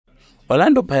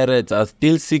Orlando Pirates are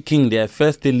still seeking their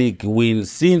first league win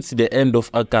since the end of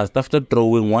August after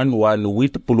drawing 1-1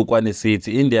 with Polokwane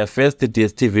City in their first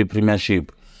DStv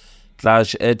Premiership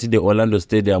clash at the Orlando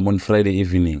Stadium on Friday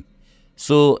evening.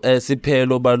 So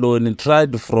Sephelo Baloni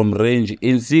tried from range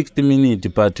in 60 minutes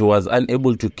but was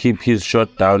unable to keep his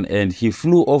shot down and he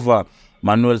flew over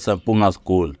Manuel Sampunga's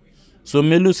goal. So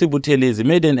Melusi Buthelezi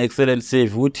made an excellent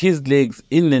save with his legs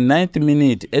in the 9th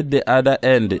minute at the other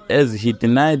end as he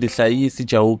denied Hlaisi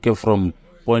Chauke from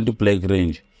point-blank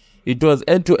range. It was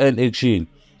end-to-end action,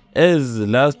 as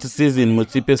last season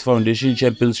Motsepe's Foundation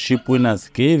Championship winners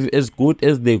gave as good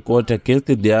as they got against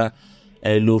their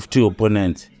lofty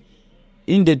opponents.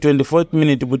 In the 24th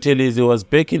minute, Buthelezi was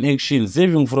back in action,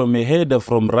 saving from a header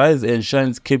from Rise and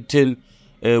Shine's captain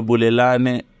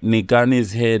Bulelane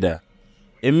Nigani's header.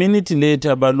 A minute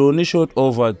later, Baloni shot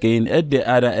over again at the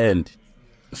other end.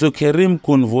 So Karim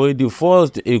Kunvoidi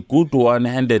forced a good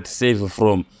one-handed save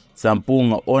from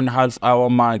Sampunga on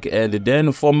half-hour mark, and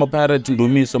then former Pirate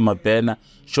Ndumiso Mapena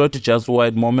shot just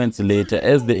wide moments later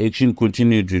as the action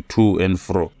continued to and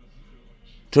fro.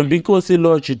 Tombinkosi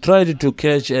Lochi tried to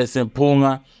catch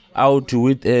Sampunga out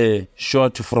with a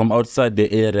shot from outside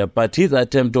the area, but his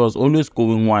attempt was always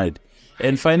going wide.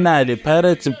 And finally,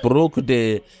 Pirates broke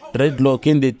the deadlock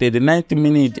in the 39th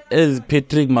minute as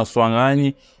Patrick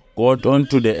Maswanganyi got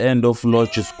onto the end of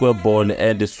Loch's square ball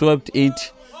and swept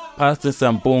it past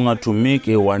Sampunga to make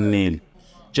a 1-0.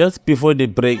 Just before the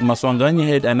break, Maswanganyi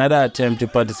had another attempt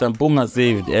but Sampunga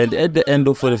saved, and at the end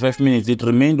of 45 minutes it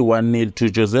remained 1-0 to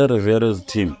Jose Rivero's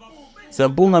team.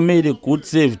 Sampunga made a good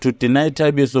save to deny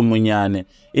Tabiso Munyane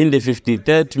in the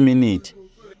 53rd minute.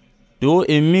 Though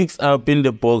a mix-up in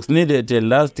the box needed a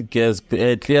last gasp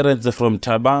clearance from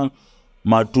Tabang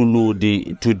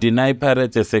Matuludi to deny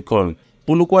Pirates a second.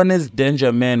 Polokwane's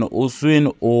danger man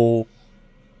Oswin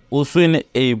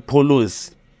A.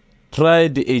 Polos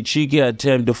tried a cheeky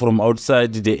attempt from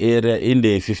outside the area in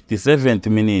the 57th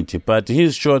minute, but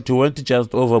his shot went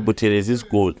just over Buthelezi's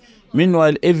goal.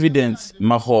 Meanwhile, Evidence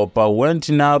Mahopa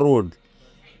went narrowed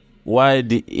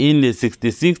wide in the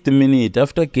 66th minute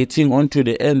after getting onto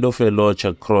the end of a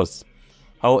Locha cross.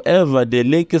 However, the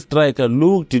Lake striker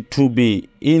looked to be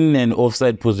in an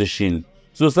offside position.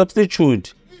 So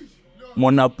substitute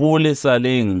Monapole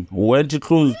Saleng went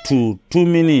close to 2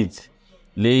 minutes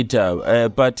later,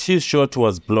 but his shot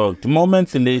was blocked.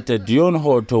 Moments later, Dion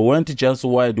Hoto went just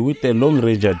wide with a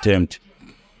long-range attempt.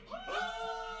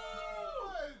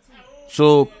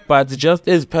 So, but just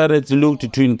as Pirates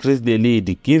looked to increase the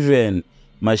lead, Given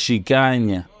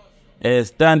Mashikinya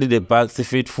stunned the Bucks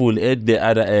faithful at the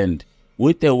other end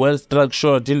with a well-struck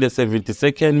shot in the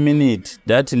 72nd minute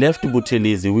that left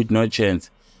Buthelezi with no chance.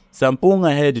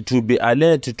 Sampunga had to be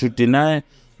alert to deny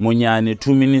Munyane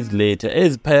 2 minutes later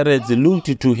as Pirates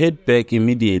looked to head back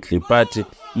immediately, but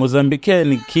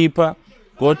Mozambican keeper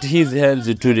got his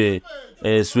hands to the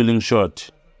swilling shot.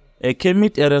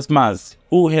 Kemit Erasmus,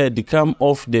 who had come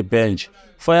off the bench,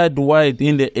 fired wide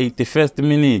in the 81st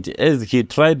minute as he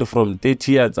tried from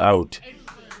 30 yards out.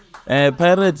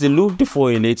 Pirates looked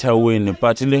for a later win,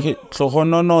 but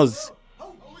Tlohonono's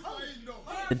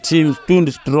team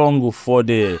stood strong for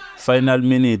the final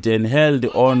minute and held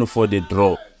on for the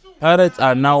draw. Pirates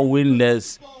are now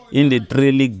winless in the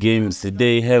 3 league games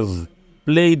they have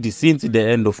played since the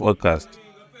end of August.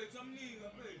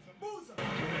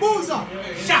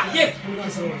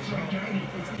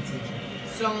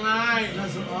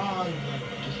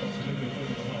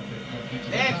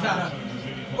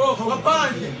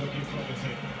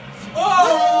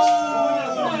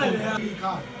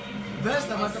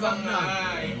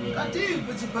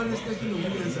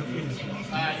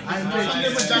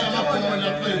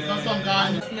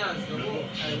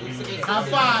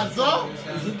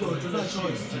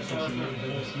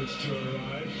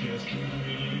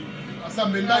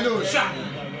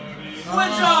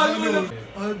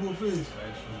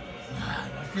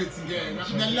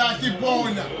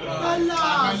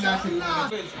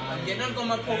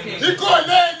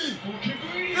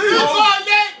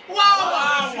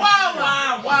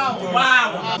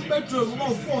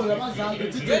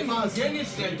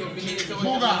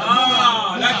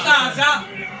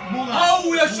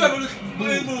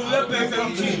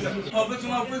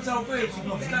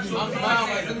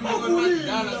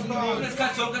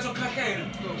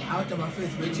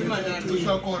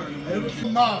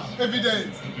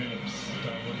 Evidence.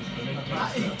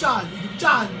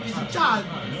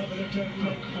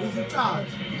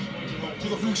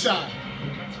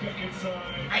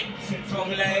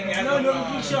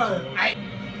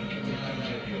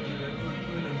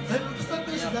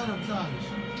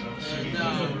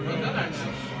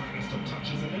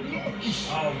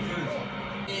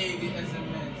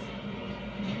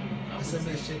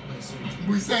 SMS, shake my soul.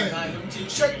 We say,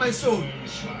 shake my soul.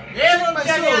 Yes!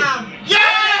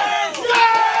 yes!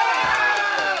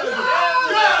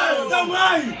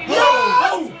 Somebody!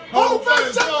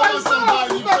 Shake my soul!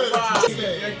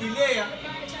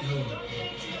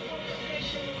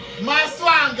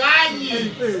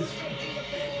 Maswanganyi!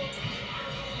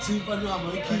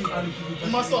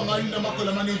 Maswanganyi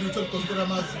namakola manezi uthola kontra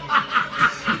mazi.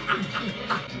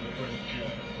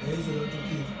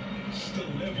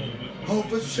 Oh,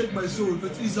 but shake my soul.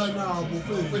 But it's on now, but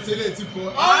let's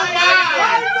go.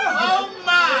 Oh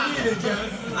my!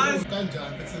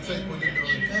 Kanjani bese sayibone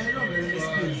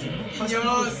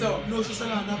Inyoso. No, she's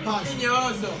not a pass.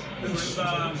 Inyoso.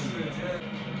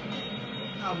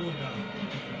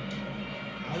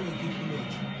 I will keep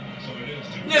it.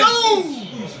 No!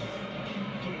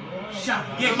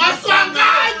 Yeah,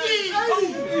 Maswanganyi!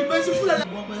 But you full of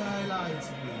what my highlights.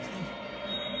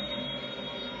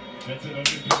 That's it on the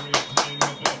period, playing the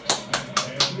box.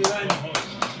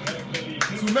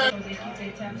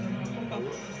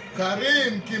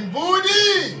 Karim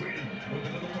Kimbudi! With a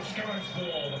little skies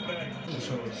ball, the back.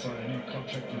 Also sign a new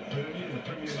contract with Burnley in the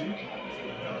Premier League.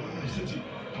 City,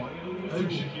 final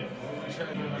Mashikinya.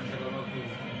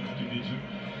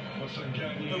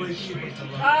 Maswanganyi.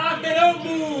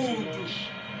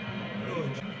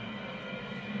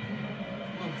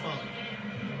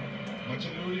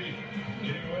 Machinuri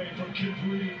getting away from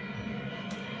Kimbudi.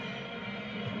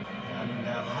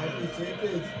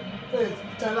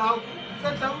 The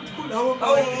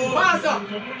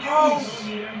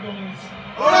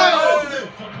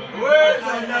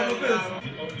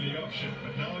only option,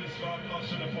 but now it's found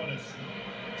option upon us.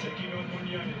 Taking on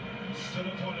Maswanganyi, still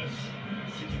upon us.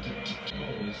 Seeking to touch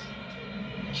goals.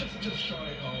 Just shy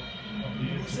of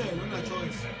the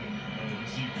choice.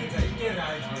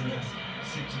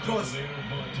 Cross.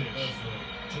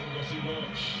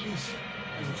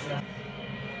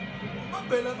 My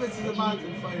bella is the man to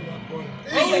find that boy.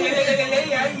 As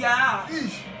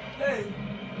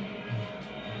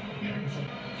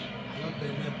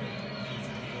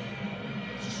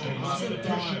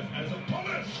a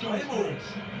opponent scores.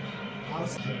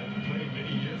 Played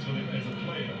many years with him as a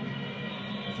player.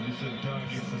 As a recent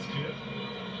target is clear.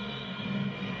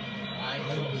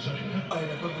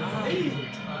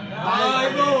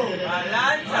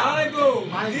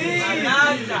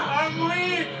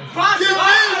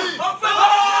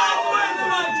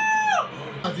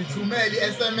 Ithumeli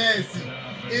SMS.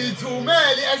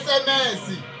 Ithumeli SMS.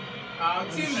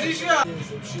 Team Zisha.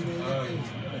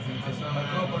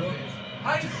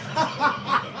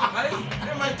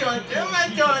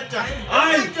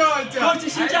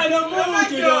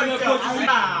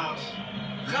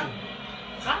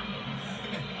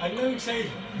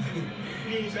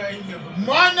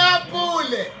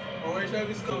 Monapule.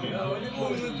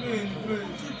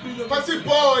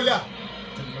 Pasibola.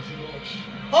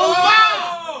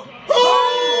 Oh!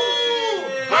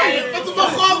 Hey, it's a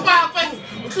mokopa.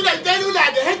 It's like they do that.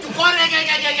 They hate to call it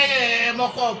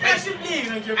mokopa.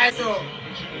 I saw.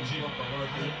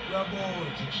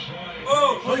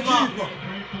 Oh,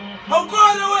 how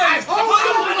gone away?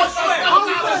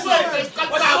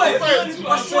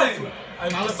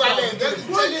 I'm silent. That's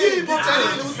the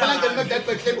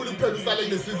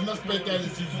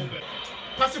season.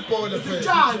 Pasibola.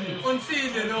 On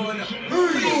season, no.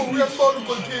 We are going to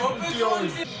continue.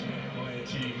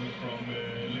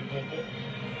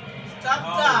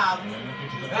 Stop.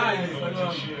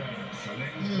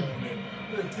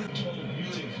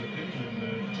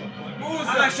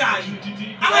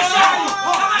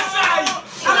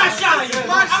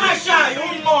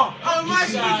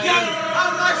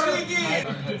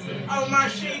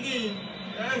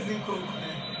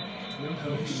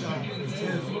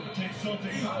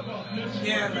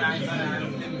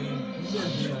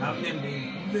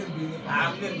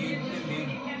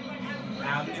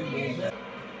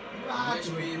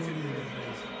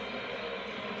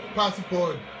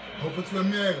 Passport. Hope it's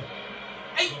from here.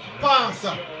 Hey,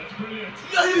 passa.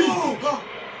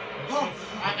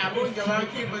 I won't go out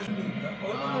here, but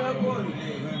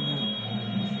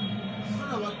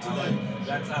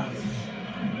that's us.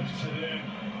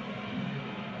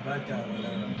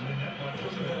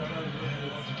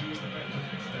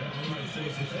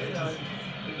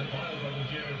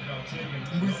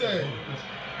 We say,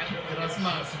 that's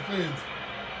my face.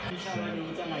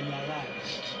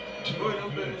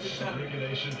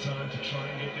 Regulation time to try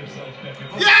and get themselves back.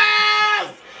 Yes!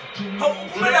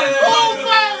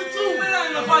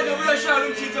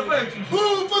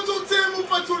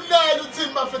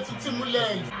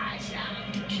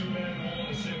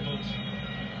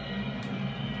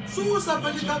 Susa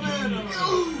pali camera.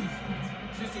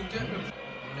 She's in general.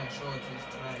 That short is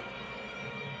trying.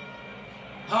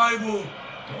 Hi, bo. Oh,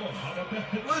 how about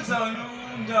that? What's on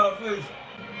the face?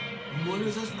 Mole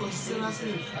just consider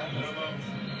safe.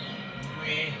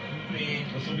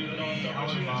 This will be the last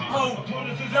opportunity. Oh,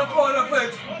 Apolis is la cola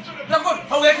fait. La cola.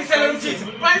 How é que sai no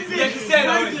título? Vai ser. É que sai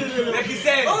no. É que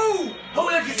sai. Oh, how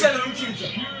é que sai no título?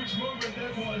 huge moment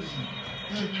there was.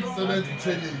 So let's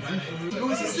tell you. It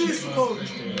was a season.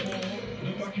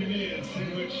 The Buccaneers,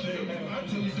 in which they have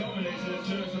absolutely dominated in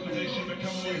terms of possession, but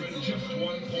come away with just 1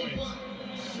 point.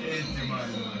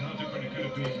 How different it could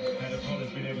have been had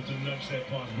Apollo's been able to nudge their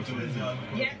pass.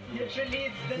 Yeah, literally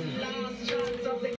it's the last chance of the